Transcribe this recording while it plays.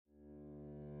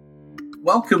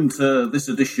Welcome to this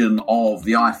edition of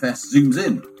the IFS Zooms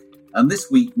In. And this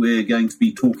week we're going to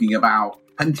be talking about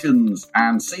pensions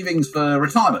and savings for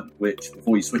retirement, which,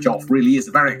 before you switch off, really is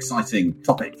a very exciting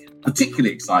topic. Particularly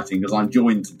exciting as I'm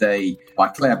joined today by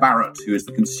Claire Barrett, who is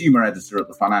the consumer editor at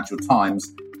the Financial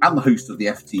Times and the host of the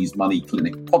FT's Money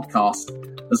Clinic podcast,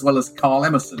 as well as Carl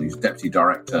Emerson, who's deputy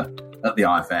director at the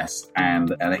IFS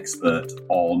and an expert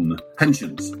on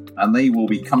pensions. And they will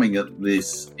be coming at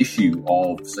this issue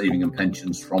of saving and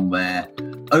pensions from their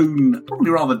own, probably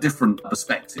rather different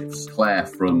perspectives. Claire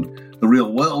from the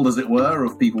real world, as it were,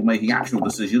 of people making actual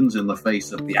decisions in the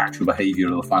face of the actual behaviour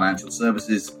of the financial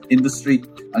services industry,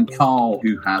 and Carl,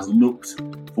 who has looked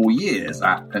for years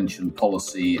at pension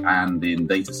policy and in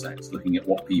data sets, looking at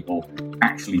what people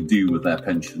actually do with their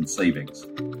pension savings.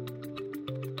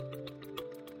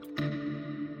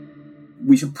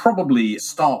 We should probably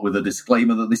start with a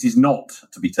disclaimer that this is not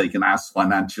to be taken as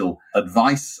financial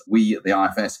advice. We at the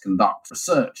IFS conduct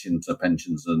research into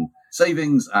pensions and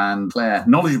savings, and Claire,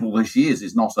 knowledgeable as she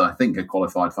is not, I think, a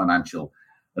qualified financial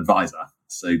advisor.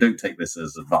 So don't take this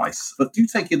as advice, but do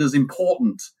take it as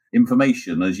important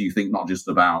information as you think not just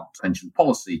about pension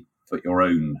policy, but your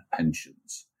own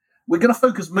pensions. We're going to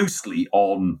focus mostly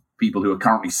on people who are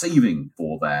currently saving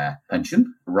for their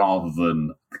pension rather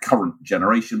than the current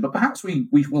generation. But perhaps we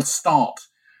will start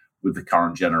with the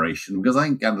current generation, because I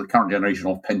think the current generation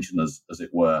of pensioners, as it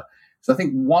were. So I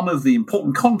think one of the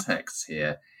important contexts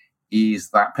here is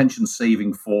that pension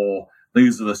saving for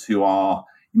those of us who are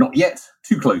not yet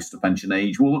too close to pension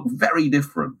age will look very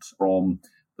different from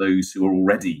those who are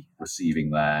already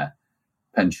receiving their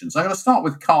pensions. So I'm going to start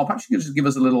with Carl. Perhaps you could just give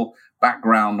us a little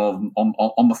background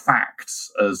on the facts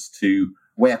as to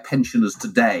where pensioners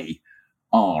today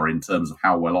are in terms of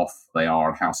how well off they are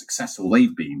and how successful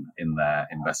they've been in their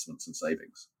investments and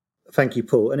savings. Thank you,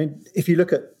 Paul. And if you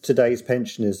look at today's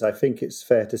pensioners, I think it's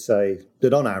fair to say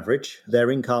that on average,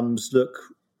 their incomes look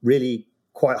really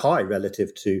quite high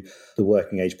relative to the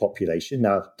working age population.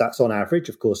 Now, that's on average.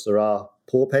 Of course, there are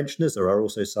poor pensioners. There are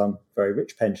also some very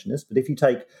rich pensioners. But if you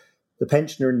take the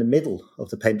pensioner in the middle of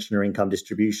the pensioner income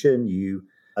distribution, you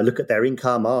look at their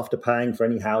income after paying for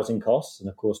any housing costs. And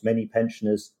of course, many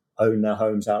pensioners own their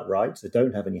homes outright, so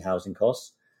don't have any housing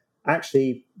costs.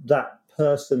 Actually, that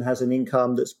person has an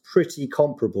income that's pretty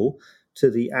comparable to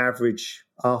the average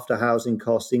after housing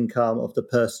costs income of the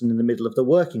person in the middle of the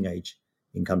working age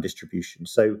income distribution.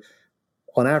 So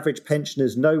on average,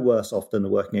 pensioners no worse off than the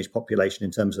working age population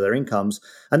in terms of their incomes.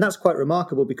 And that's quite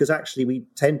remarkable because actually we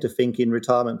tend to think in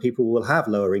retirement people will have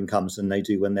lower incomes than they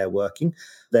do when they're working.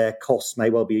 Their costs may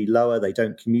well be lower. They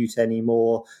don't commute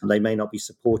anymore. They may not be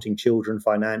supporting children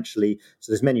financially.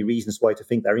 So there's many reasons why to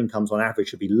think their incomes on average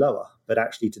should be lower. But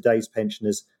actually today's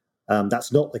pensioners,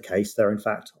 that's not the case. They're in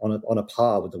fact on a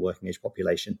par with the working age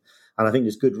population. And I think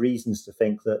there's good reasons to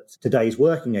think that today's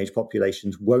working age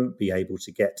populations won't be able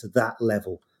to get to that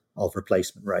level of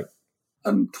replacement rate.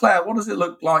 And Claire, what does it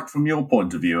look like from your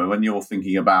point of view when you're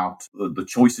thinking about the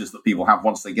choices that people have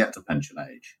once they get to pension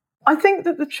age? I think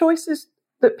that the choices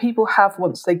that people have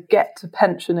once they get to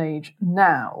pension age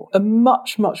now are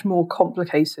much, much more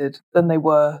complicated than they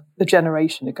were a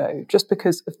generation ago, just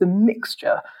because of the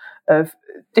mixture of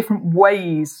different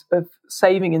ways of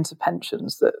saving into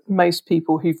pensions that most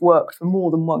people who've worked for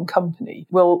more than one company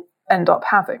will end up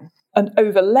having. And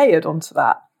overlayered onto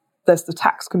that, there's the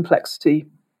tax complexity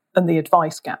and the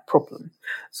advice gap problem.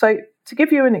 So to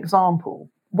give you an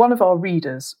example, one of our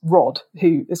readers, Rod,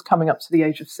 who is coming up to the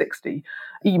age of 60,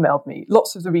 emailed me.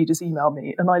 Lots of the readers email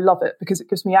me, and I love it because it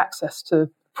gives me access to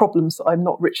problems that I'm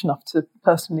not rich enough to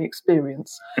personally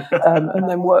experience, and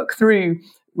then work through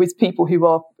with people who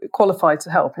are qualified to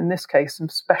help, in this case, some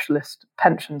specialist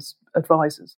pensions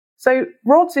advisors. So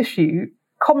Rod's issue,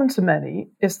 common to many,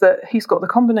 is that he's got the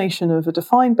combination of a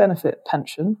defined benefit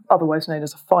pension, otherwise known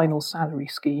as a final salary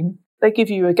scheme. They give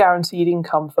you a guaranteed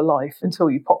income for life until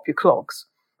you pop your clogs.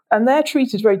 And they're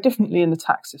treated very differently in the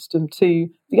tax system to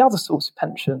the other sort of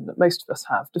pension that most of us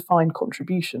have, defined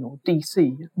contribution, or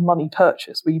DC, money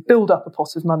purchase, where you build up a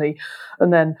pot of money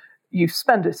and then you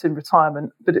spend it in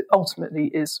retirement, but it ultimately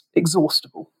is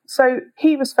exhaustible. So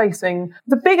he was facing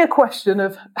the bigger question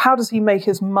of how does he make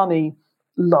his money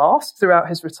last throughout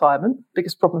his retirement.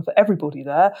 Biggest problem for everybody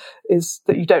there is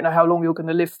that you don't know how long you're going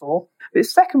to live for. But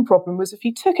his second problem was if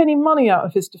he took any money out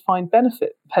of his defined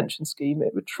benefit pension scheme,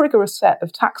 it would trigger a set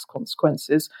of tax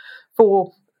consequences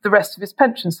for the rest of his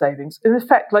pension savings. In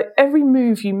effect, like every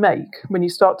move you make when you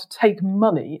start to take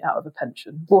money out of a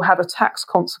pension will have a tax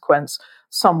consequence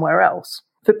somewhere else.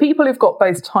 For people who've got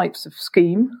both types of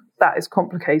scheme, that is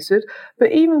complicated.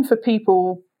 But even for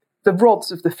people, the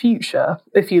rods of the future,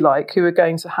 if you like, who are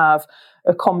going to have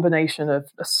a combination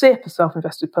of a SIP, a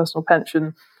self-invested personal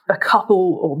pension, a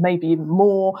couple or maybe even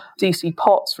more DC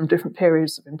pots from different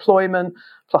periods of employment,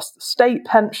 plus the state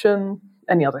pension,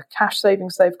 any other cash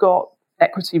savings they've got,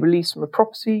 equity release from a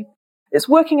property. It's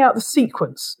working out the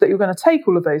sequence that you're going to take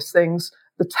all of those things,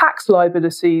 the tax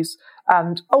liabilities,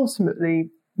 and ultimately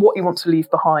what you want to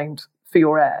leave behind for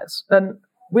your heirs. And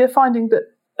we're finding that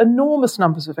enormous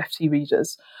numbers of FT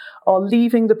readers are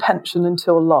leaving the pension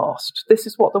until last. This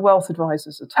is what the wealth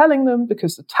advisors are telling them,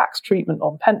 because the tax treatment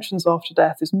on pensions after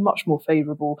death is much more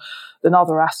favourable than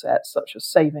other assets such as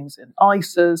savings in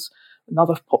ISAs,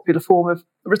 another popular form of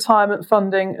retirement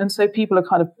funding. And so people are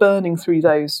kind of burning through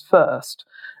those first,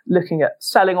 looking at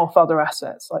selling off other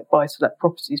assets like buy-to-let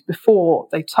properties before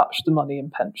they touch the money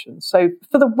in pensions. So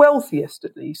for the wealthiest,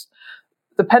 at least,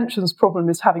 the pensions problem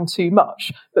is having too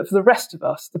much. But for the rest of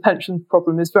us, the pension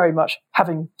problem is very much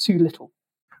having too little.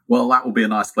 Well, that would be a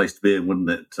nice place to be in, wouldn't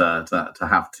it, to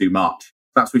have too much?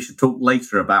 Perhaps we should talk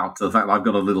later about the fact that I've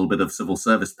got a little bit of civil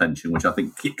service pension, which I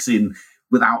think kicks in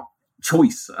without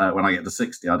choice when I get to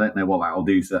 60. I don't know what that will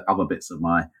do to other bits of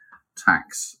my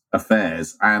tax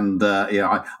affairs. And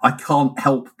I can't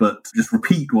help but just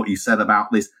repeat what you said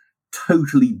about this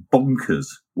totally bonkers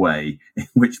way in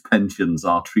which pensions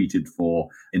are treated for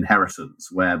inheritance,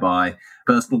 whereby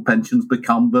personal pensions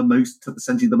become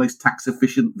essentially the most tax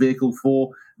efficient vehicle for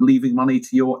leaving money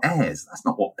to your heirs. That's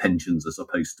not what pensions are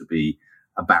supposed to be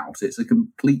about. It's a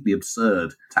completely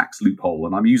absurd tax loophole.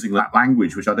 And I'm using that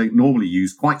language, which I don't normally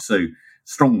use quite so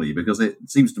strongly, because it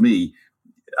seems to me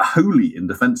wholly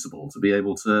indefensible to be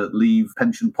able to leave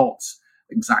pension pots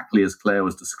exactly as Claire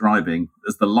was describing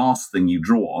as the last thing you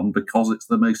draw on, because it's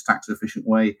the most tax efficient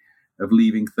way of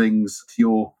leaving things to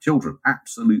your children.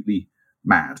 Absolutely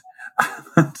mad.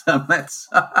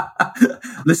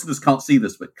 Listeners can't see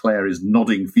this, but Claire is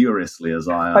nodding furiously as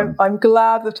I am. I'm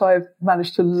glad that I've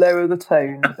managed to lower the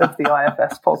tone of the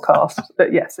IFS podcast.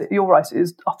 But yes, you're right, it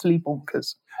is utterly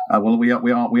bonkers. Well, we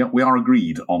are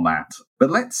agreed on that. But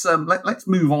let's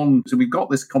move on. So we've got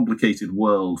this complicated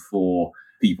world for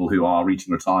people who are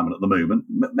reaching retirement at the moment,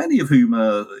 many of whom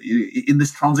are in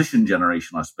this transition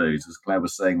generation, I suppose. As Claire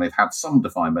was saying, they've had some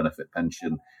defined benefit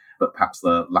pension, but perhaps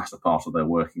the latter part of their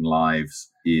working lives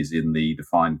is in the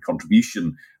defined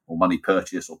contribution or money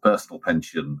purchase or personal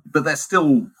pension. But they're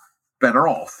still better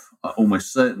off,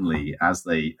 almost certainly, as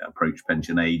they approach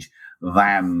pension age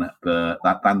than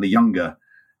the younger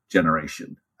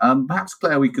generation. Perhaps,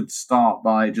 Claire, we could start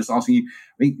by just asking you,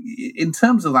 I mean, in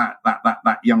terms of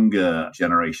that younger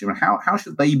generation, how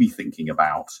should they be thinking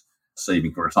about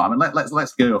saving for retirement?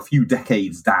 Let's go a few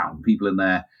decades down. People in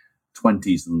their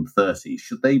 20s and 30s,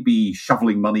 should they be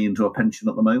shoveling money into a pension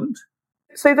at the moment?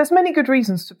 So there's many good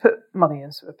reasons to put money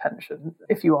into a pension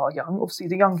if you are young. Obviously,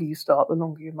 the younger you start, the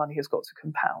longer your money has got to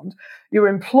compound. Your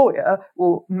employer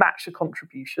will match a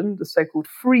contribution, the so-called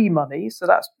free money. So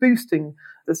that's boosting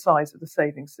the size of the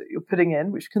savings that you're putting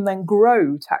in, which can then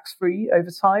grow tax-free over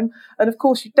time. And of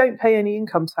course, you don't pay any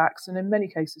income tax, and in many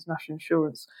cases, national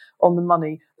insurance on the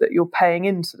money that you're paying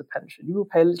into the pension. You will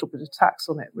pay a little bit of tax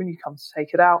on it when you come to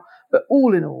take it out. But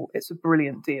all in all, it's a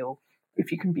brilliant deal. If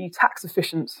you can be tax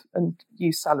efficient and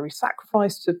use salary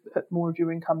sacrifice to put more of your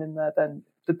income in there, then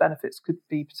the benefits could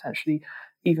be potentially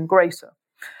even greater.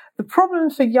 The problem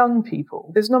for young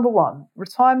people is, number one,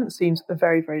 retirement seems a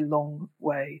very, very long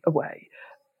way away.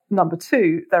 Number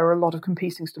two, there are a lot of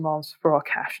competing demands for our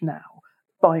cash now.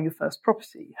 Buying your first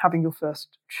property, having your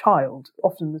first child,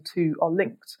 often the two are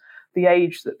linked. The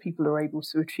age that people are able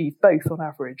to achieve both on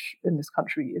average in this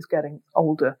country is getting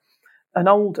older and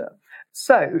older.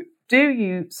 So do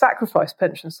you sacrifice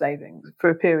pension savings for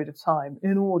a period of time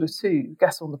in order to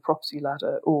get on the property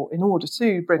ladder or in order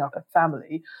to bring up a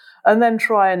family and then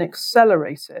try and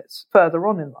accelerate it further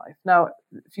on in life? Now,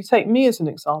 if you take me as an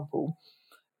example,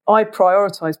 I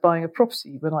prioritised buying a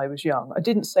property when I was young. I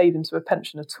didn't save into a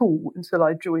pension at all until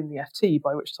I joined the FT,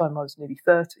 by which time I was nearly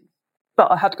 30. But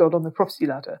I had to go on the property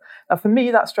ladder. Now, for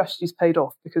me, that strategy's paid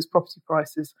off because property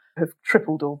prices have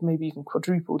tripled or maybe even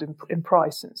quadrupled in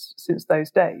price since those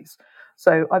days.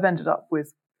 So I've ended up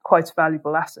with quite a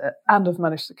valuable asset and I've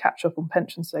managed to catch up on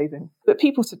pension saving. But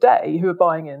people today who are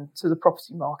buying into the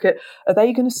property market, are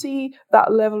they going to see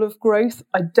that level of growth?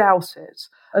 I doubt it.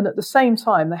 And at the same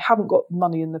time, they haven't got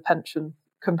money in the pension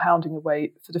compounding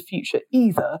away for the future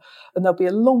either, and there'll be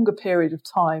a longer period of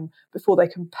time before they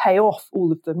can pay off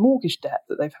all of the mortgage debt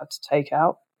that they've had to take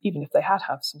out, even if they had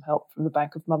some help from the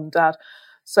bank of mum and dad.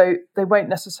 So they won't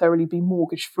necessarily be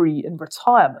mortgage free in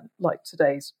retirement like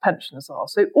today's pensioners are.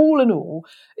 So all in all,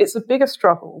 it's a bigger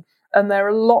struggle, and there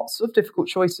are lots of difficult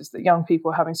choices that young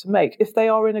people are having to make. If they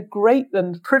are in a great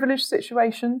and privileged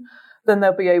situation, then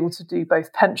they'll be able to do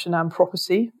both pension and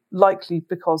property, likely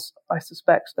because I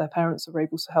suspect their parents are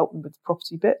able to help them with the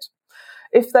property bit.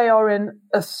 If they are in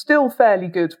a still fairly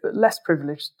good but less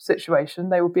privileged situation,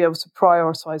 they will be able to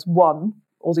prioritise one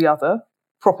or the other,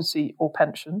 property or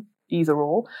pension, either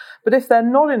or. But if they're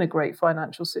not in a great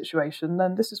financial situation,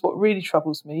 then this is what really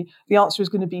troubles me. The answer is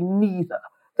going to be neither.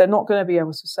 They're not going to be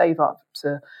able to save up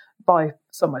to buy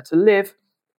somewhere to live,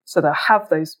 so they'll have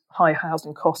those high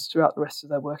housing costs throughout the rest of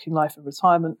their working life and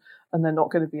retirement, and they're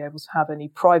not going to be able to have any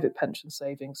private pension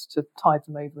savings to tide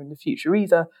them over in the future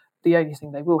either. The only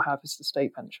thing they will have is the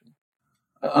state pension.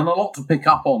 And a lot to pick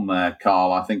up on there,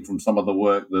 Carl, I think, from some of the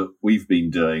work that we've been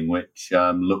doing, which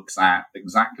looks at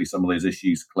exactly some of those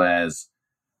issues Claire's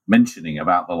mentioning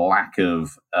about the lack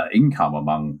of income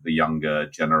among the younger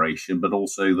generation, but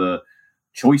also the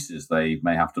choices they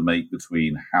may have to make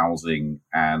between housing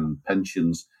and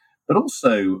pensions, but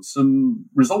also some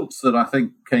results that I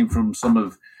think came from some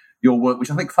of your work, which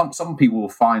I think some people will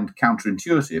find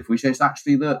counterintuitive, which is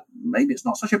actually that maybe it's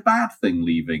not such a bad thing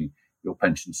leaving your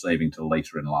pension saving till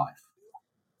later in life.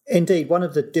 Indeed, one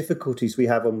of the difficulties we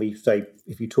have when we say,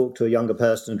 if you talk to a younger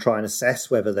person and try and assess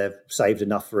whether they've saved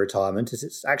enough for retirement, is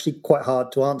it's actually quite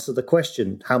hard to answer the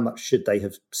question, how much should they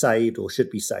have saved or should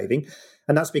be saving?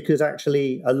 And that's because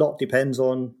actually a lot depends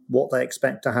on what they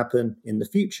expect to happen in the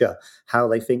future, how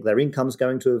they think their income's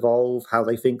going to evolve, how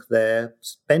they think their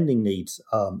spending needs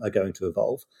are going to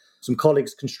evolve. Some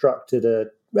colleagues constructed a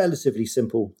relatively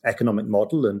simple economic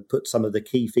model and put some of the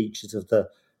key features of the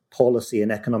policy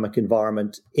and economic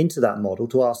environment into that model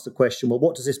to ask the question, well,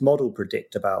 what does this model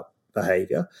predict about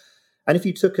behaviour? And if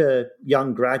you took a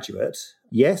young graduate,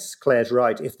 yes, Claire's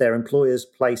right, if their employer's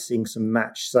placing some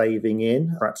match saving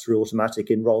in, perhaps through automatic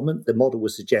enrolment, the model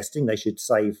was suggesting they should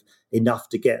save enough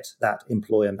to get that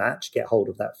employer match, get hold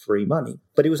of that free money.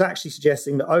 But it was actually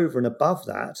suggesting that over and above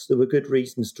that, there were good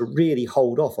reasons to really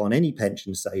hold off on any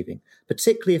pension saving,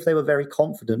 particularly if they were very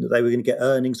confident that they were going to get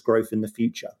earnings growth in the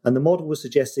future. And the model was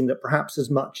suggesting that perhaps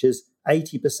as much as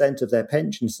 80% of their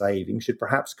pension savings should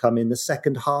perhaps come in the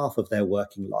second half of their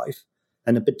working life,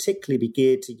 and particularly be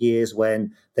geared to years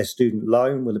when their student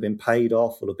loan will have been paid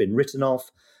off, will have been written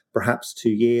off, perhaps to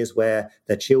years where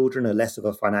their children are less of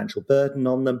a financial burden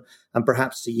on them, and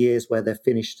perhaps to years where they're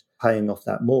finished paying off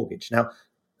that mortgage. Now,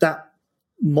 that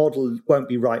model won't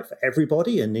be right for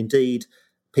everybody, and indeed,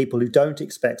 people who don't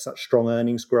expect such strong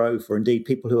earnings growth, or indeed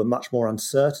people who are much more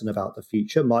uncertain about the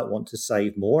future, might want to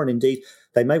save more. And indeed,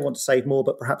 they may want to save more,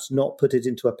 but perhaps not put it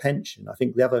into a pension. I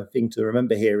think the other thing to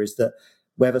remember here is that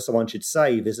whether someone should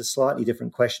save is a slightly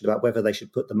different question about whether they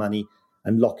should put the money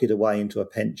and lock it away into a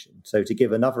pension. So to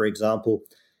give another example,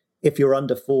 if you're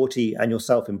under 40 and you're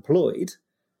self-employed,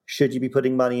 should you be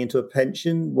putting money into a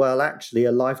pension? Well, actually,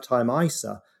 a lifetime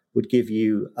ISA would give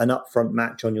you an upfront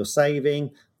match on your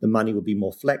saving. The money would be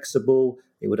more flexible.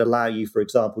 It would allow you, for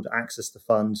example, to access the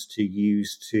funds to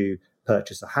use to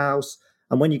purchase a house.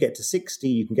 And when you get to 60,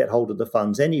 you can get hold of the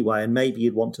funds anyway, and maybe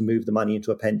you'd want to move the money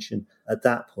into a pension at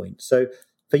that point. So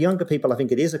for younger people, I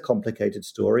think it is a complicated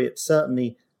story. It's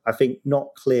certainly, I think,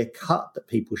 not clear cut that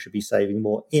people should be saving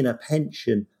more in a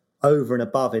pension over and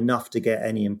above enough to get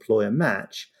any employer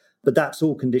match. But that's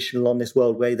all conditional on this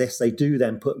world where, yes, they do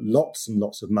then put lots and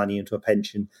lots of money into a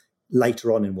pension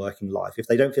later on in working life. If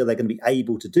they don't feel they're going to be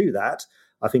able to do that,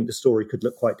 I think the story could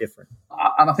look quite different.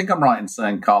 And I think I'm right in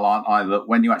saying, Carl, aren't I, that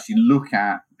when you actually look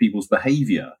at people's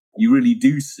behaviour, you really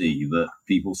do see that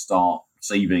people start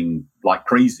saving like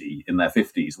crazy in their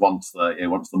 50s once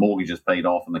the mortgage is paid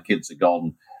off and the kids are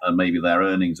gone and maybe their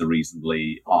earnings are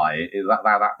reasonably high.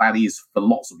 That is, for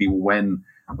lots of people, when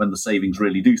the savings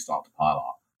really do start to pile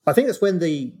up. I think that's when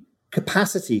the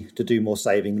capacity to do more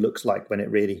saving looks like when it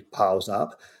really piles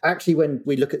up. Actually, when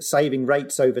we look at saving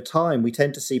rates over time, we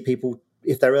tend to see people,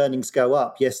 if their earnings go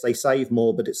up, yes, they save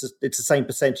more, but it's the same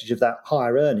percentage of that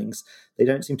higher earnings. They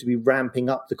don't seem to be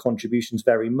ramping up the contributions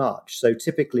very much. So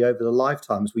typically over the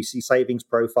lifetimes, we see savings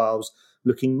profiles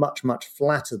looking much, much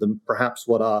flatter than perhaps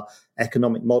what our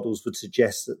economic models would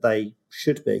suggest that they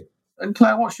should be. And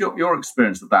Claire, what's your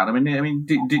experience of that? I mean,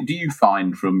 do you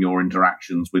find from your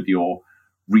interactions with your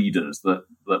readers that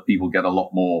people get a lot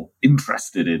more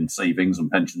interested in savings and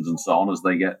pensions and so on as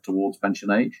they get towards pension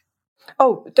age?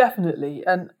 Oh, definitely.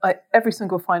 And every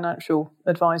single financial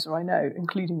advisor I know,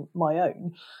 including my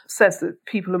own, says that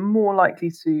people are more likely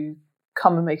to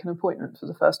come and make an appointment for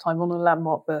the first time on a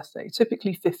landmark birthday,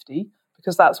 typically 50,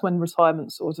 because that's when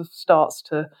retirement sort of starts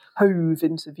to hove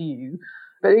into view.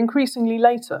 But increasingly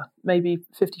later, maybe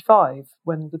 55,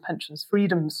 when the pensions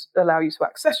freedoms allow you to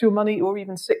access your money, or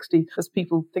even 60, as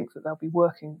people think that they'll be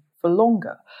working for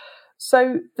longer.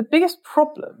 So the biggest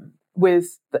problem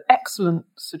with the excellent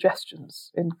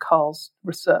suggestions in Carl's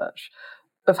research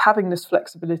of having this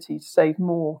flexibility to save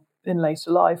more in later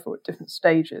life or at different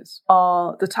stages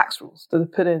are the tax rules that are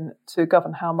put in to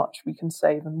govern how much we can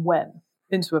save and when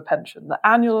into a pension. The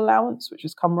annual allowance, which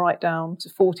has come right down to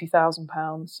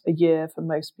 £40,000 a year for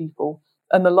most people,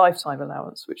 and the lifetime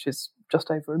allowance, which is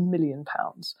just over £1 million.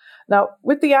 Now,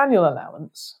 with the annual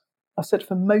allowance, I said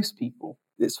for most people,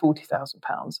 it's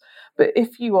 £40,000. But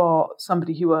if you are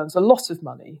somebody who earns a lot of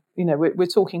money, we're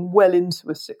talking well into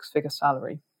a six-figure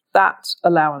salary, that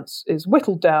allowance is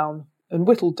whittled down and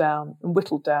whittled down and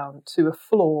whittled down to a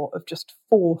floor of just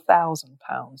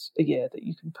 £4,000 a year that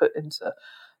you can put into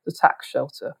the tax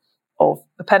shelter of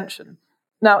a pension.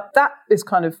 Now, that is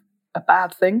kind of a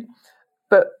bad thing,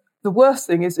 but the worst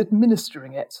thing is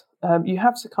administering it. You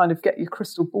have to kind of get your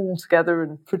crystal ball together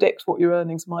and predict what your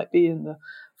earnings might be in the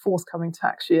forthcoming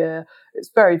tax year. It's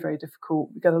very, very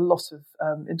difficult. We get a lot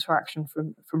of interaction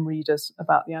from readers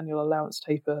about the annual allowance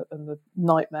taper and the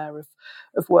nightmare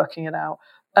of working it out.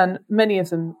 And many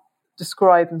of them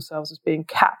describe themselves as being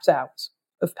capped out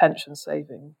of pension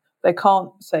saving. They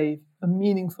can't save a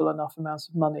meaningful enough amount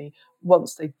of money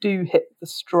once they do hit the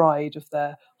stride of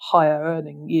their higher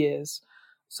earning years.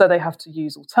 So they have to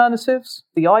use alternatives,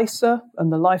 the ISA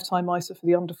and the lifetime ISA for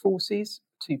the under 40s,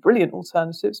 two brilliant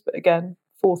alternatives, but again,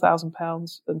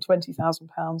 £4,000 and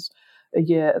 £20,000 a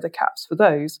year are the caps for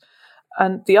those.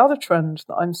 And the other trend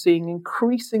that I'm seeing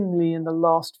increasingly in the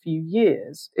last few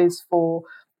years is for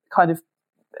kind of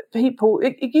people,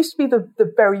 it used to be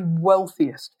the very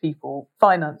wealthiest people,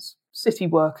 finance, city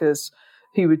workers,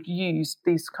 who would use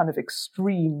these kind of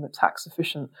extreme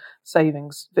tax-efficient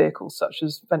savings vehicles such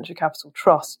as venture capital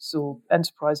trusts or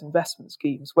enterprise investment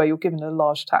schemes, where you're given a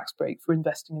large tax break for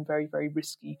investing in very, very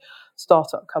risky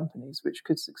startup companies which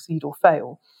could succeed or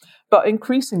fail. But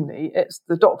increasingly, it's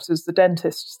the doctors, the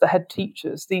dentists, the head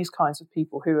teachers, these kinds of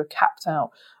people who are capped out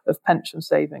of pension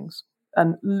savings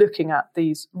and looking at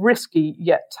these risky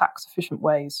yet tax-efficient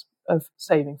ways of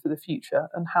saving for the future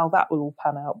and how that will all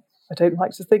pan out. I don't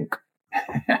like to think.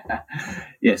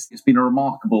 Yes, it's been a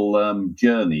remarkable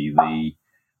journey, the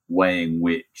way in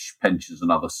which pensions and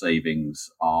other savings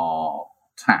are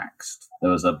taxed.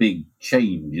 There was a big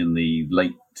change in the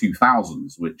late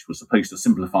 2000s, which was supposed to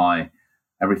simplify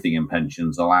everything in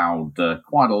pensions, allowed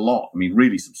quite a lot,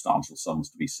 really substantial sums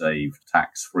to be saved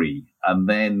tax-free. And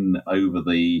then over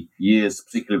the years,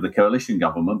 particularly of the coalition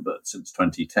government, but since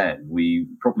 2010, we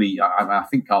probably, I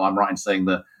think, Carl, I'm right in saying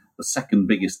that the second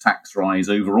biggest tax rise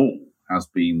overall has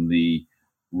been the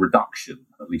reduction,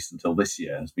 at least until this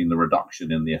year, has been the reduction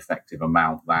in the effective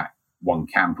amount that one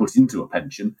can put into a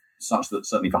pension, such that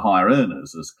certainly for higher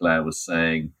earners, as Claire was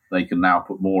saying, they can now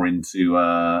put more into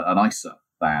an ISA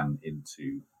than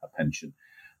into a pension.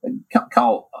 And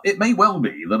Carl, it may well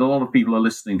be that a lot of people are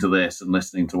listening to this and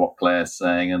listening to what Claire's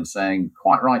saying and saying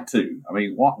quite right too.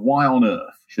 Why on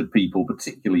earth should people,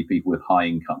 particularly people with high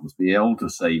incomes, be able to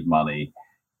save money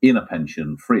in a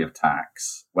pension free of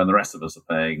tax when the rest of us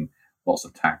are paying lots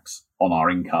of tax on our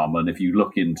income? And if you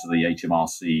look into the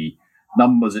HMRC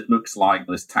numbers, it looks like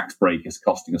this tax break is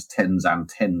costing us tens and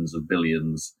tens of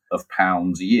billions of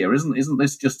pounds a year. Isn't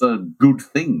this just a good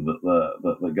thing that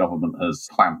the government has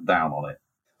clamped down on it?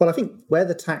 Well, I think where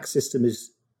the tax system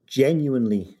is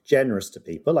genuinely generous to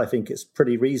people, I think it's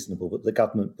pretty reasonable that the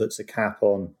government puts a cap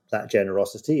on that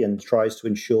generosity and tries to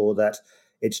ensure that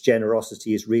its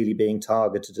generosity is really being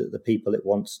targeted at the people it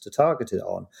wants to target it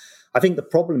on. I think the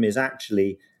problem is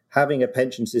actually having a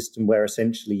pension system where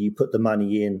essentially you put the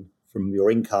money in from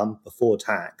your income before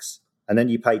tax, and then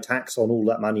you pay tax on all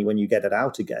that money when you get it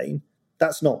out again.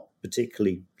 That's not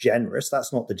particularly generous.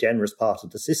 That's not the generous part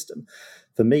of the system.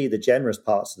 For me, the generous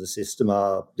parts of the system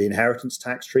are the inheritance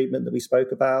tax treatment that we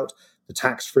spoke about, the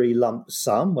tax-free lump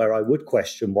sum, where I would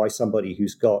question why somebody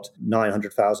who's got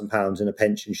 £900,000 in a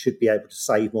pension should be able to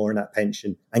save more in that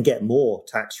pension and get more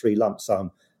tax-free lump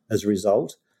sum as a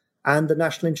result, and the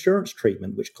national insurance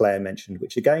treatment, which Claire mentioned,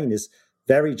 which again is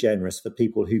very generous for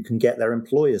people who can get their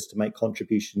employers to make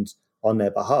contributions on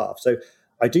their behalf. So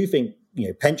I do think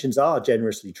pensions are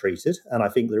generously treated, and I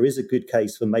think there is a good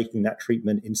case for making that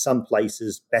treatment in some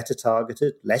places better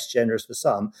targeted, less generous for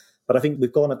some. But I think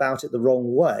we've gone about it the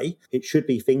wrong way. It should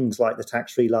be things like the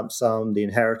tax-free lump sum, the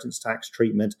inheritance tax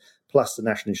treatment, plus the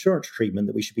national insurance treatment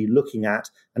that we should be looking at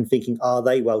and thinking, are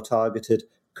they well targeted?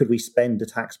 Could we spend the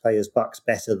taxpayers' bucks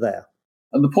better there?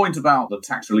 And the point about the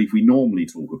tax relief we normally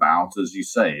talk about, as you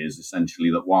say, is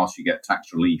essentially that whilst you get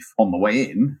tax relief on the way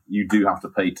in, you do have to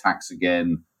pay tax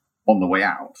again on the way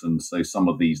out. And so some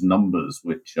of these numbers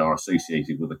which are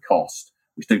associated with the cost,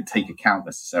 which don't take account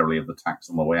necessarily of the tax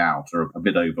on the way out, are a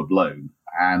bit overblown.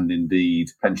 And indeed,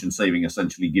 pension saving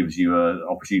essentially gives you an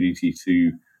opportunity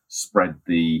to spread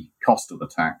the cost of the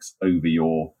tax over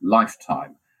your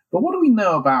lifetime. But what do we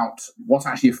know about what's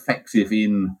actually effective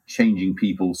in changing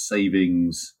people's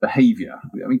savings behaviour?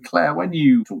 I mean, Claire, when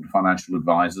you talk to financial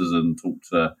advisors and talk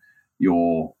to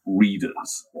your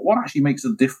readers, what actually makes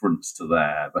a difference to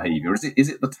their behaviour? Is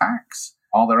it the tax?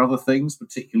 Are there other things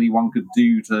particularly one could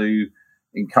do to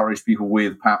encourage people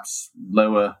with perhaps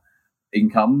lower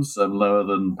incomes and lower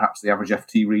than perhaps the average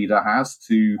FT reader has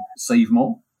to save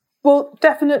more? Well,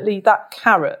 definitely that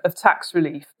carrot of tax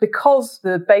relief, because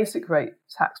the basic rate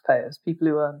taxpayers, people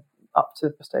who earn up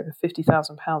to just over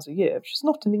 £50,000 a year, which is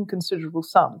not an inconsiderable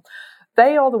sum,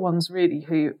 they are the ones really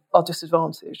who are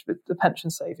disadvantaged with the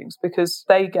pension savings because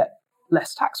they get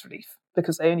less tax relief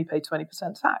because they only pay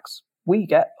 20% tax. We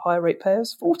get higher rate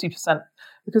payers 40%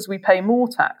 because we pay more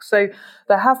tax. So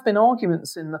there have been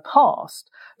arguments in the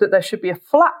past that there should be a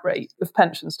flat rate of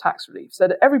pensions tax relief so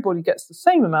that everybody gets the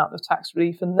same amount of tax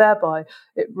relief, and thereby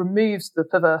it removes the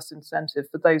perverse incentive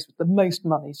for those with the most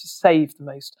money to save the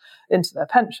most into their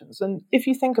pensions. And if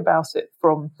you think about it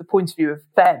from the point of view of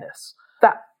fairness,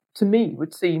 that to me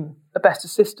would seem a better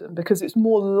system because it's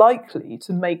more likely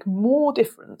to make more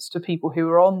difference to people who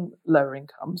are on lower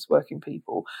incomes, working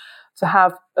people, to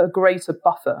have a greater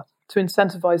buffer, to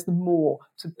incentivise them more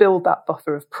to build that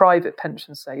buffer of private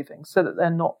pension savings so that they're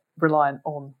not reliant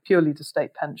on purely the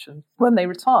state pension when they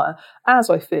retire, as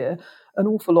I fear an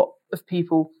awful lot of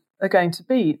people are going to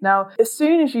be. Now, as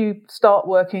soon as you start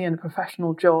working in a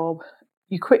professional job,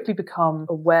 you quickly become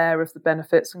aware of the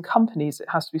benefits, and companies, it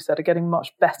has to be said, are getting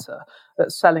much better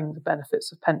at selling the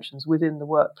benefits of pensions within the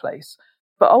workplace.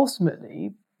 But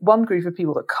ultimately, one group of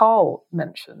people that Carl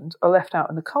mentioned are left out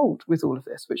in the cold with all of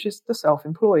this, which is the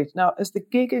self-employed. Now, as the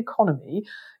gig economy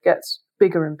gets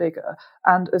bigger and bigger,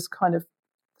 and as kind of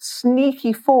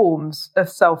sneaky forms of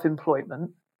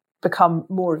self-employment become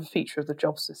more of a feature of the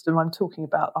job system, I'm talking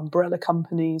about umbrella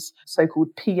companies,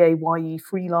 so-called PAYE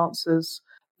freelancers.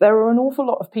 There are an awful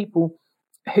lot of people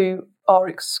who are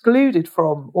excluded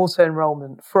from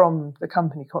auto-enrolment, from the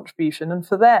company contribution. And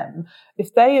for them,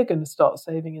 if they are going to start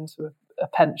saving into a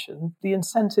pension, the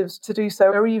incentives to do so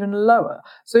are even lower.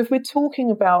 So if we're talking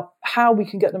about how we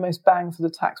can get the most bang for the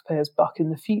taxpayer's buck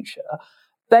in the future,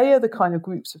 they are the kind of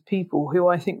groups of people who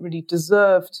I think really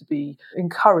deserve to be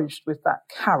encouraged with that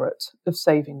carrot of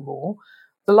saving more.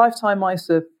 The Lifetime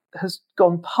ISA has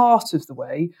gone part of the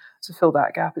way to fill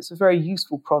that gap. It's a very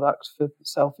useful product for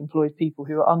self-employed people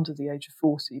who are under the age of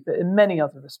 40, but in many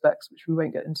other respects, which we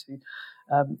won't get into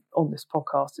on this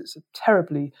podcast, it's a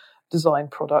terribly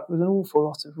designed product with an awful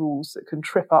lot of rules that can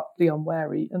trip up the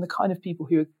unwary, and the kind of people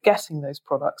who are getting those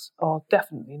products are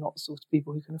definitely not the sort of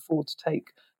people who can afford to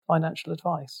take financial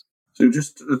advice. So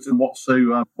just what's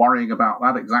so worrying about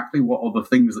that exactly? What are the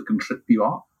things that can trip you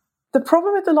up? The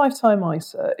problem with the Lifetime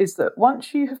ISA is that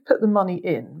once you have put the money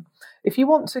in, if you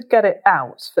want to get it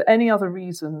out for any other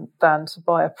reason than to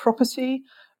buy a property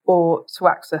or to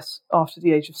access after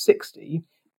the age of 60,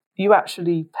 you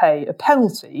actually pay a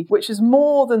penalty, which is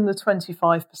more than the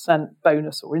 25%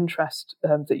 bonus or interest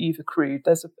that you've accrued.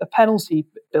 There's a penalty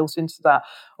built into that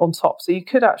on top. So you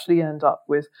could actually end up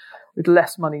with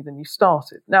less money than you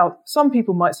started. Now, some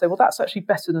people might say, well, that's actually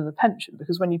better than a pension,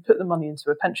 because when you put the money into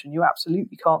a pension, you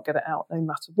absolutely can't get it out no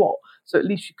matter what. So at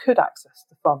least you could access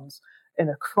the funds in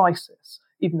a crisis,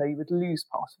 even though you would lose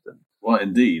part of them. Well,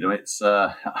 indeed. I mean, it's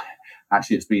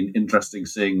actually, it's been interesting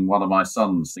seeing one of my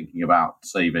sons thinking about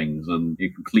savings, and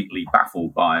you're completely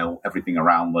baffled by everything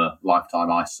around the Lifetime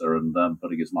ISA and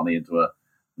putting his money into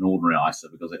an ordinary ISA,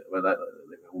 because it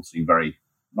all seemed very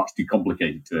much too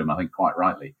complicated to him, I think, quite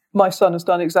rightly. My son has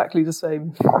done exactly the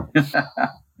same.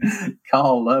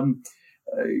 Carl,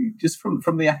 just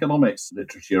from the economics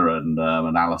literature and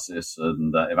analysis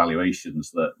and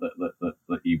evaluations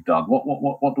that you've done,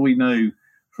 what do we know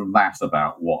from that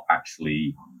about what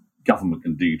actually government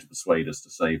can do to persuade us to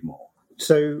save more?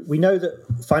 So we know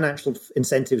that financial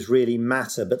incentives really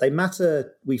matter, but they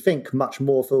matter, we think, much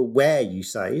more for where you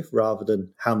save rather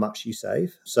than how much you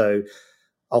save. So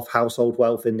of household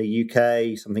wealth in the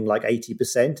UK, something like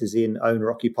 80% is in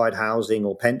owner-occupied housing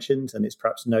or pensions, and it's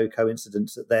perhaps no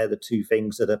coincidence that they're the two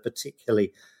things that are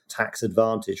particularly tax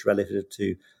advantaged relative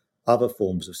to other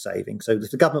forms of saving. So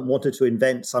if the government wanted to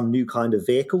invent some new kind of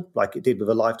vehicle, like it did with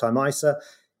a Lifetime ISA,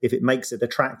 if it makes it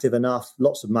attractive enough,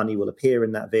 lots of money will appear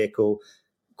in that vehicle.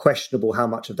 Questionable how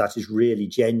much of that is really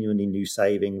genuinely new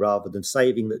saving rather than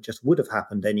saving that just would have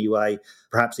happened anyway,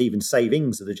 perhaps even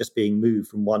savings that are just being moved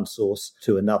from one source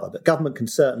to another. But government can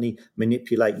certainly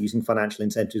manipulate using financial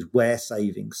incentives where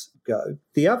savings go.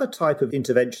 The other type of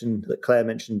intervention that Claire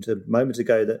mentioned a moment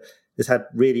ago that has had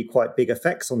really quite big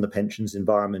effects on the pensions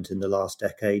environment in the last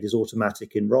decade is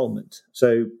automatic enrolment.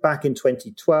 So back in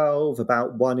 2012,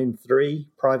 about 1 in 3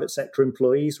 private sector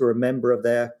employees were a member of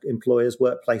their employer's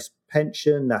workplace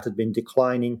pension. That had been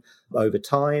declining over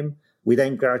time. We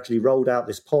then gradually rolled out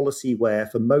this policy where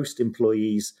for most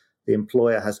employees, the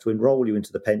employer has to enroll you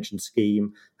into the pension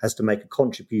scheme, has to make a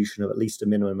contribution of at least a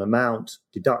minimum amount,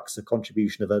 deducts a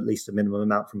contribution of at least a minimum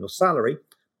amount from your salary.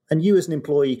 And you as an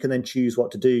employee can then choose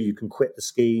what to do. You can quit the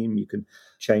scheme, you can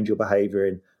change your behaviour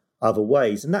in other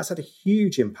ways. And that's had a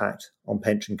huge impact on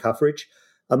pension coverage.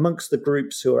 Amongst the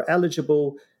groups who are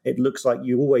eligible, it looks like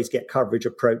you always get coverage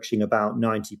approaching about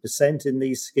 90% in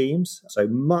these schemes. So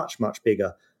much, much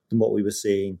bigger than what we were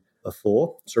seeing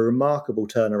before. It's a remarkable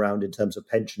turnaround in terms of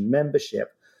pension membership.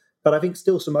 But I think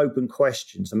still some open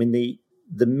questions. I mean,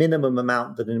 the minimum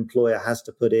amount that an employer has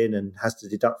to put in and has to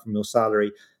deduct from your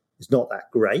salary is not that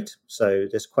great. So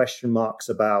there's question marks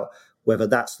about whether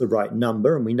that's the right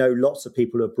number. And we know lots of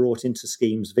people who are brought into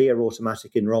schemes via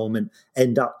automatic enrolment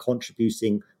end up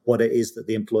contributing what it is that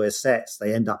the employer sets.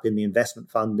 They end up in the investment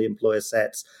fund the employer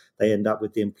sets. They end up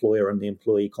with the employer and the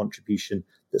employee contribution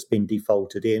that's been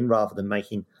defaulted in rather than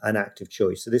making an active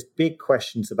choice. So there's big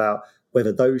questions about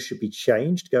whether those should be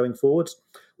changed going forwards.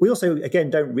 We also, again,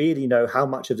 don't really know how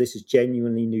much of this is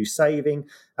genuinely new saving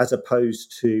as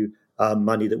opposed to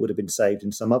money that would have been saved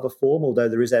in some other form, although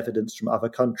there is evidence from other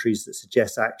countries that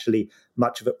suggests actually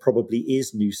much of it probably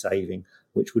is new saving,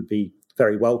 which would be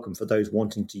very welcome for those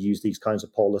wanting to use these kinds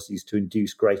of policies to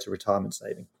induce greater retirement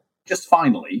saving. Just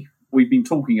finally, we've been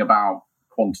talking about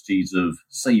quantities of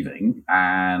saving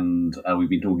and we've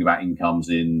been talking about incomes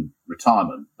in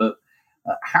retirement, but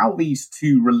how these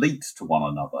two relate to one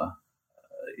another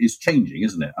is changing,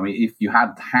 isn't it? I mean, if you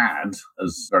had,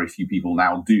 as very few people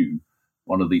now do,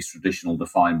 one of these traditional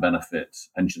defined benefit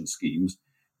pension schemes,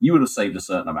 you would have saved a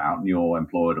certain amount and your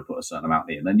employer would have put a certain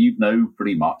amount in, and you'd know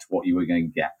pretty much what you were going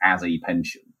to get as a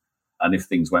pension. And if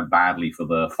things went badly for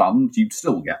the fund, you'd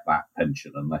still get that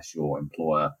pension unless your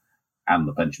employer and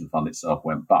the pension fund itself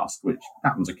went bust, which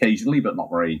happens occasionally, but not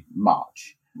very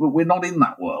much. But we're not in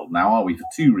that world now, are we? For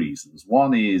two reasons.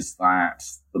 One is that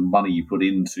the money you put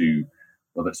into,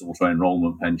 whether it's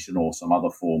auto-enrollment pension or some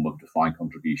other form of defined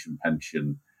contribution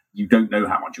pension, you don't know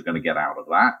how much you're going to get out of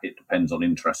that. It depends on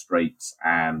interest rates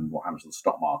and what happens to the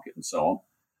stock market and so on.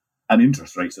 And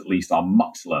interest rates, at least, are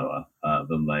much lower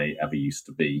than they ever used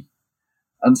to be.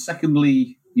 And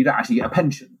secondly, you don't actually get a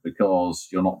pension because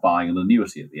you're not buying an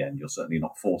annuity at the end. You're certainly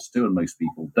not forced to, and most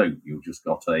people don't. You've just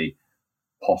got a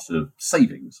pot of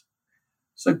savings.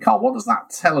 So, Carl, what does that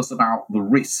tell us about the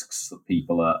risks that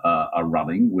people are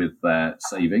running with their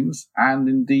savings? And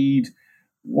indeed,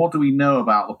 what do we know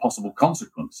about the possible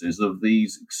consequences of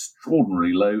these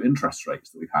extraordinarily low interest rates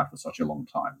that we've had for such a long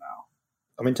time now?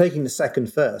 I mean, taking the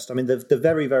second first, I mean, the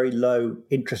very, very low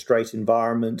interest rate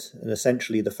environment and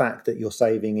essentially the fact that you're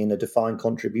saving in a defined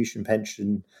contribution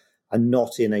pension and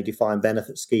not in a defined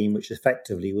benefit scheme, which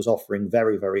effectively was offering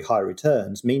very, very high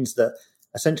returns, means that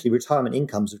essentially retirement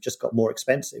incomes have just got more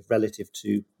expensive relative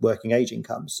to working age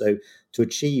incomes. So to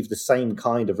achieve the same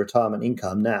kind of retirement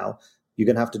income now, you're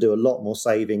going to have to do a lot more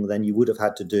saving than you would have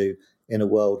had to do in a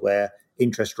world where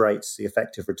interest rates, the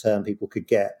effective return people could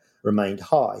get, remained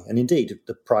high. And indeed, if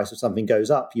the price of something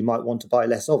goes up, you might want to buy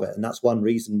less of it. And that's one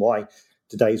reason why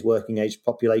today's working age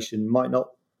population might not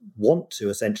want to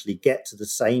essentially get to the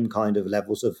same kind of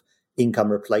levels of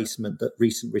income replacement that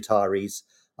recent retirees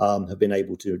have been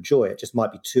able to enjoy. It just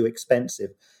might be too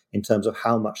expensive in terms of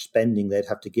how much spending they'd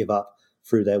have to give up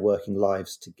through their working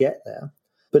lives to get there.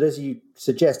 But as you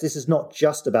suggest, this is not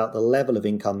just about the level of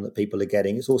income that people are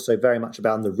getting. It's also very much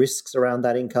about the risks around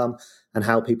that income and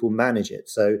how people manage it.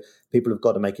 So people have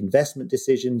got to make investment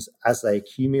decisions as they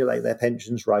accumulate their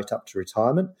pensions right up to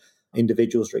retirement.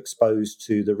 Individuals are exposed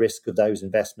to the risk of those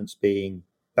investments being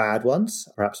bad ones,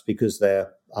 perhaps because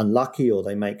they're unlucky or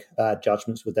they make bad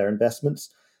judgments with their investments.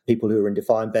 People who were in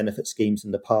defined benefit schemes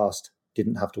in the past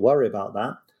didn't have to worry about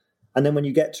that. And then when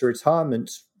you get to retirement,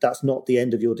 that's not the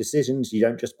end of your decisions. You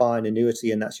don't just buy an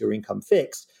annuity and that's your income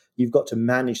fixed. You've got to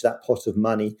manage that pot of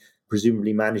money,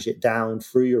 presumably manage it down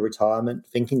through your retirement,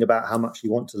 thinking about how much you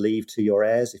want to leave to your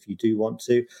heirs if you do want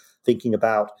to, thinking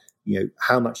about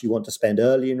how much you want to spend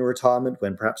early in your retirement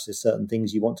when perhaps there's certain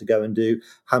things you want to go and do,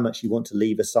 how much you want to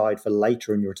leave aside for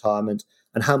later in your retirement,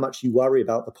 and how much you worry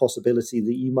about the possibility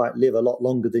that you might live a lot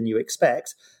longer than you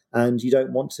expect and you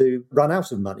don't want to run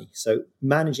out of money. So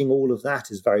managing all of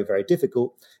that is very, very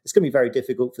difficult. It's going to be very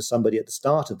difficult for somebody at the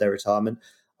start of their retirement.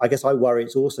 I guess I worry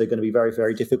it's also going to be very,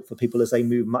 very difficult for people as they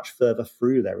move much further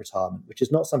through their retirement, which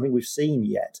is not something we've seen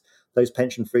yet. those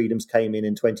pension freedoms came in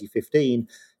 2015,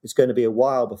 it's going to be a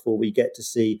while before we get to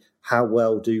see how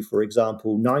well do, for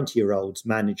example, 90-year-olds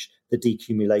manage the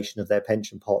decumulation of their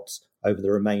pension pots over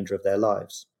the remainder of their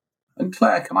lives. And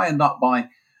Claire, can I end up by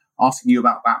asking you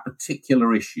about that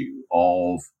particular issue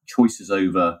of choices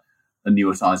over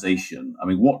annuitisation? I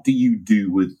mean, what do you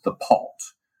do with the pot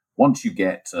once you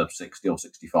get 60 or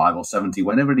 65 or 70,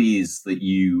 whenever it is that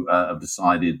you have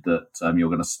decided that you're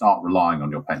going to start relying on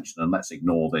your pension, and let's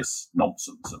ignore this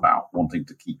nonsense about wanting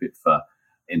to keep it for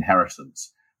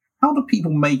inheritance. How do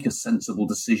people make a sensible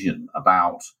decision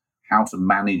about how to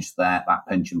manage that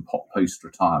pension pot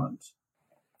post-retirement?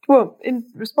 Well, in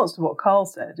response to what Carl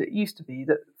said, it used to be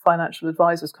that financial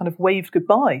advisors kind of waved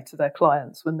goodbye to their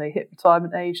clients when they hit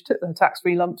retirement age, took their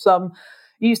tax-free lump sum,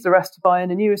 used the rest to buy an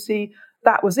annuity.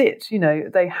 That was it.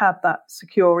 They had that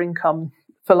secure income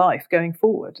for life going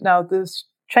forward. Now, there's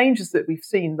changes that we've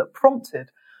seen that prompted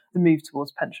the move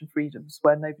towards pension freedoms,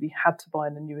 where nobody had to buy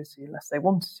an annuity unless they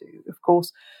wanted to, of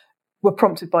course, were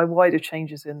prompted by wider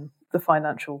changes in the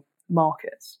financial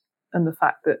markets and the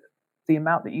fact that the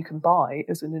amount that you can buy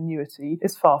as an annuity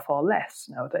is far, far less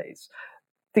nowadays.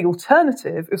 The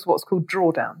alternative is what's called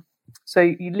drawdown. So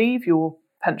you leave your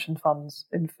pension funds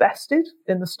invested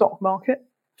in the stock market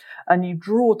and you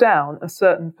draw down a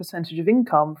certain percentage of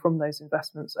income from those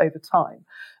investments over time.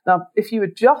 Now, if you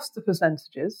adjust the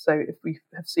percentages, so if we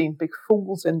have seen big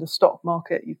falls in the stock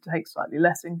market, you take slightly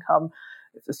less income.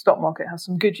 If the stock market has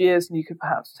some good years, and you could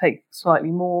perhaps take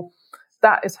slightly more.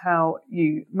 That is how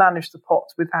you manage the pot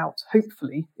without,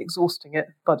 hopefully, exhausting it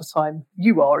by the time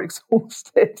you are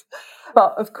exhausted.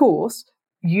 But of course,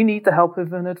 you need the help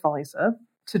of an advisor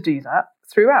to do that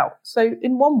throughout. So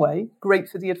in one way, great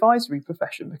for the advisory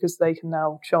profession because they can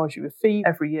now charge you a fee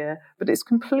every year, but it's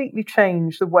completely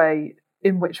changed the way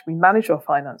in which we manage our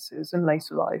finances in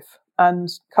later life. And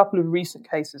a couple of recent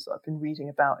cases I've been reading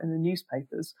about in the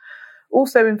newspapers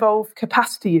also involve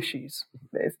capacity issues.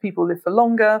 If people live for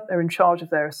longer, they're in charge of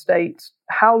their estate,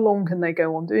 how long can they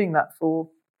go on doing that for,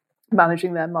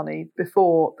 managing their money,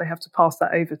 before they have to pass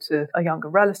that over to a younger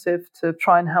relative to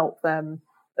try and help them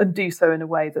and do so in a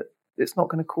way that it's not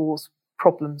going to cause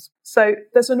problems. So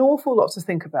there's an awful lot to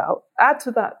think about. Add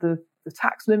to that the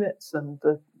tax limits and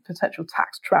the potential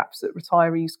tax traps that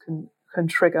retirees can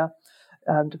trigger,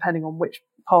 depending on which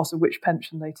part of which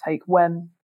pension they take when.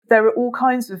 There are all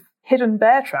kinds of hidden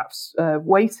bear traps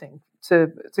waiting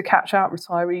to catch out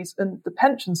retirees, and the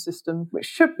pension system, which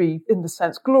should be, in the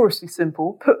sense, gloriously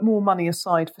simple, put more money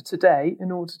aside for today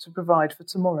in order to provide for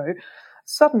tomorrow,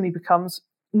 suddenly becomes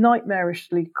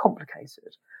nightmarishly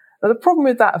complicated. Now, the problem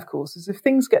with that, of course, is if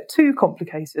things get too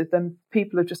complicated, then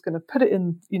people are just going to put it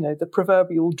in, the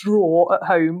proverbial drawer at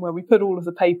home where we put all of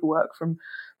the paperwork from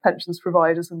pensions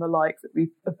providers and the like that we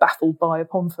are baffled by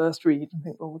upon first read and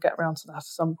think, well, we'll get around to that at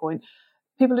some point.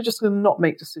 People are just going to not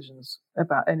make decisions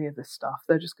about any of this stuff.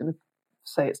 They're just going to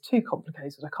say it's too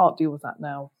complicated. I can't deal with that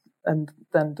now. And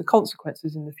then the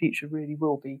consequences in the future really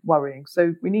will be worrying.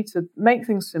 So we need to make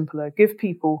things simpler, give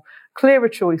people clearer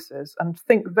choices, and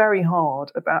think very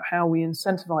hard about how we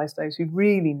incentivize those who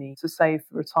really need to save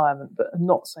for retirement but are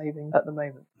not saving at the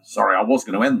moment. Sorry, I was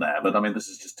going to end there, but I mean, this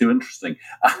is just too interesting.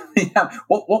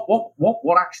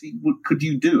 What actually could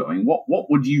you do? I mean, what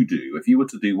would you do if you were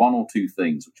to do one or two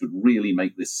things which would really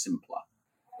make this simpler?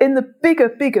 In the bigger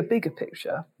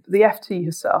picture, the FT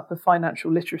has set up a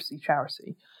financial literacy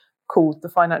charity called the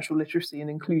Financial Literacy and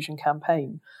Inclusion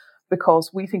Campaign,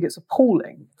 because we think it's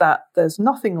appalling that there's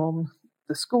nothing on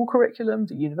the school curriculum,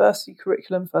 the university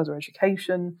curriculum, further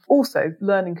education. Also,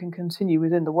 learning can continue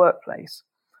within the workplace,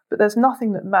 but there's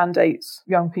nothing that mandates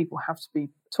young people have to be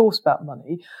taught about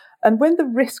money. And when the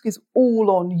risk is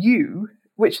all on you,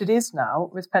 which it is now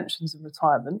with pensions and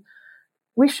retirement,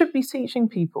 we should be teaching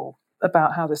people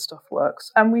about how this stuff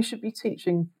works, and we should be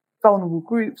teaching vulnerable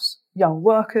groups, young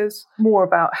workers, more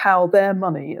about how their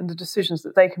money and the decisions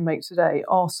that they can make today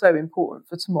are so important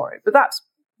for tomorrow. But that's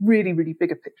really, really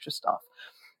bigger picture stuff.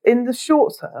 In the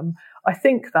short term, I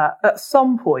think that at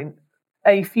some point,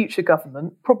 a future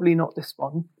government, probably not this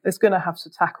one, is going to have to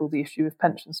tackle the issue of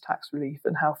pensions tax relief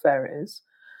and how fair it is.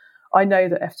 I know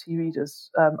that FT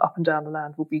readers up and down the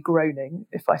land will be groaning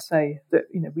if I say that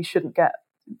we shouldn't get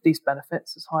these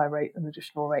benefits as higher rate and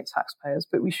additional rate taxpayers,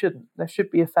 but we shouldn't. There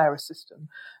should be a fairer system,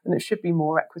 and it should be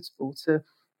more equitable to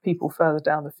people further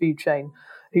down the food chain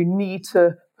who need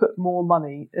to put more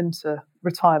money into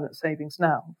retirement savings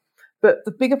now. But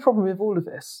the bigger problem with all of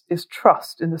this is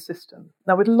trust in the system.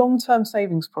 Now, with long-term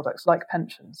savings products like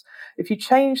pensions, if you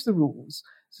change the rules,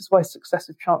 this is why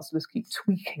successive chancellors keep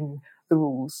tweaking the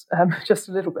rules just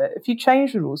a little bit. If you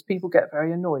change the rules, people get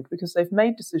very annoyed because they've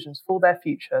made decisions for their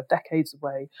future decades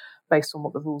away based on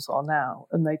what the rules are now,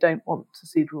 and they don't want to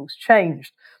see the rules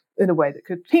changed in a way that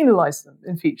could penalise them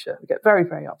in future. They get very,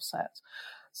 very upset.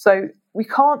 So we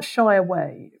can't shy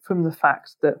away from the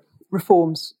fact that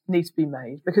reforms need to be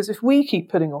made, because if we keep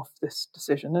putting off this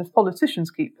decision, and if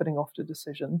politicians keep putting off the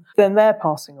decision, then they're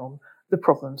passing on the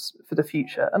problems for the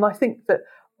future. And I think that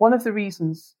one of the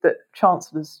reasons that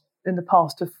chancellors in the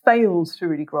past have failed to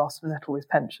really grasp the nettle with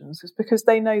pensions is because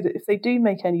they know that if they do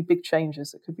make any big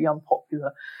changes that could be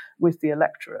unpopular with the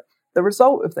electorate, the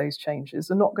result of those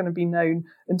changes are not going to be known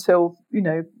until,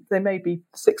 they may be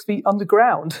 6 feet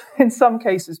underground in some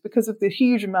cases because of the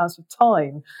huge amounts of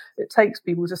time it takes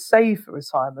people to save for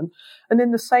retirement. And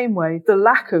in the same way, the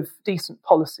lack of decent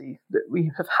policy that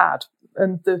we have had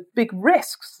and the big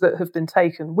risks that have been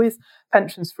taken with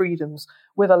pensions freedoms,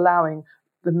 with allowing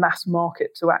the mass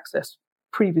market to access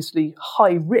previously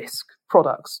high-risk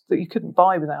products that you couldn't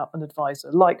buy without an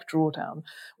advisor, like drawdown.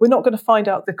 We're not going to find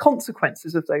out the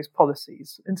consequences of those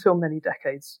policies until many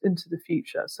decades into the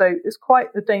future. So it's quite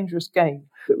a dangerous game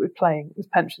that we're playing with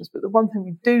pensions. But the one thing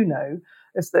we do know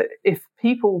is that if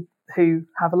people who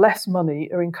have less money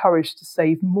are encouraged to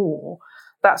save more,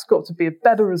 that's got to be a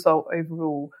better result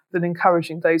overall than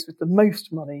encouraging those with the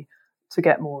most money to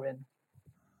get more in.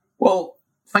 Well,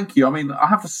 thank you. I mean, I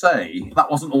have to say that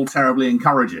wasn't all terribly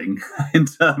encouraging in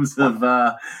terms of,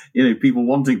 people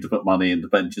wanting to put money into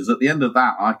pensions. At the end of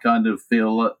that, I kind of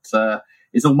feel that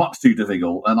it's all much too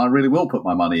difficult, and I really will put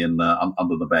my money in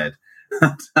under the bed.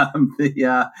 And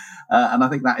I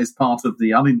think that is part of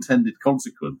the unintended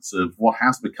consequence of what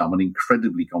has become an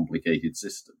incredibly complicated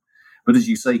system. But as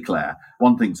you say, Claire,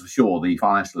 one thing's for sure, the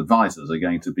financial advisors are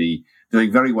going to be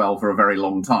doing very well for a very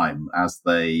long time as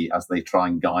they try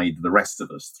and guide the rest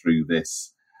of us through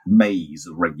this maze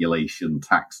of regulation,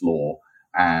 tax law,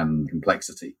 and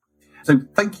complexity. So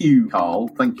thank you, Carl.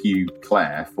 Thank you,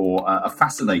 Claire, for a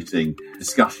fascinating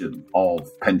discussion of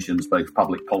pensions, both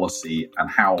public policy and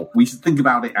how we should think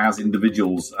about it as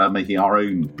individuals making our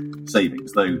own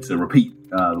savings. Though, to repeat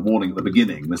the warning at the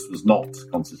beginning, this was not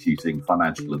constituting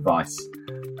financial advice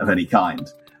of any kind.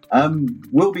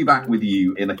 We'll be back with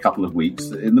you in a couple of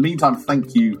weeks. In the meantime,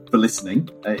 thank you for listening.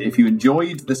 If you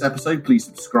enjoyed this episode, please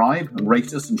subscribe and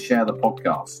rate us and share the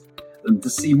podcast. And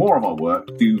to see more of our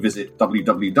work, do visit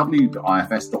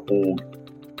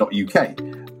www.ifs.org.uk.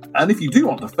 And if you do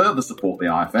want to further support the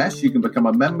IFS, you can become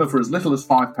a member for as little as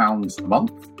 £5 a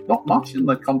month. Not much in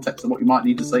the context of what you might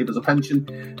need to save as a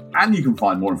pension. And you can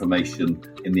find more information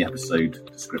in the episode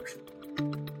description.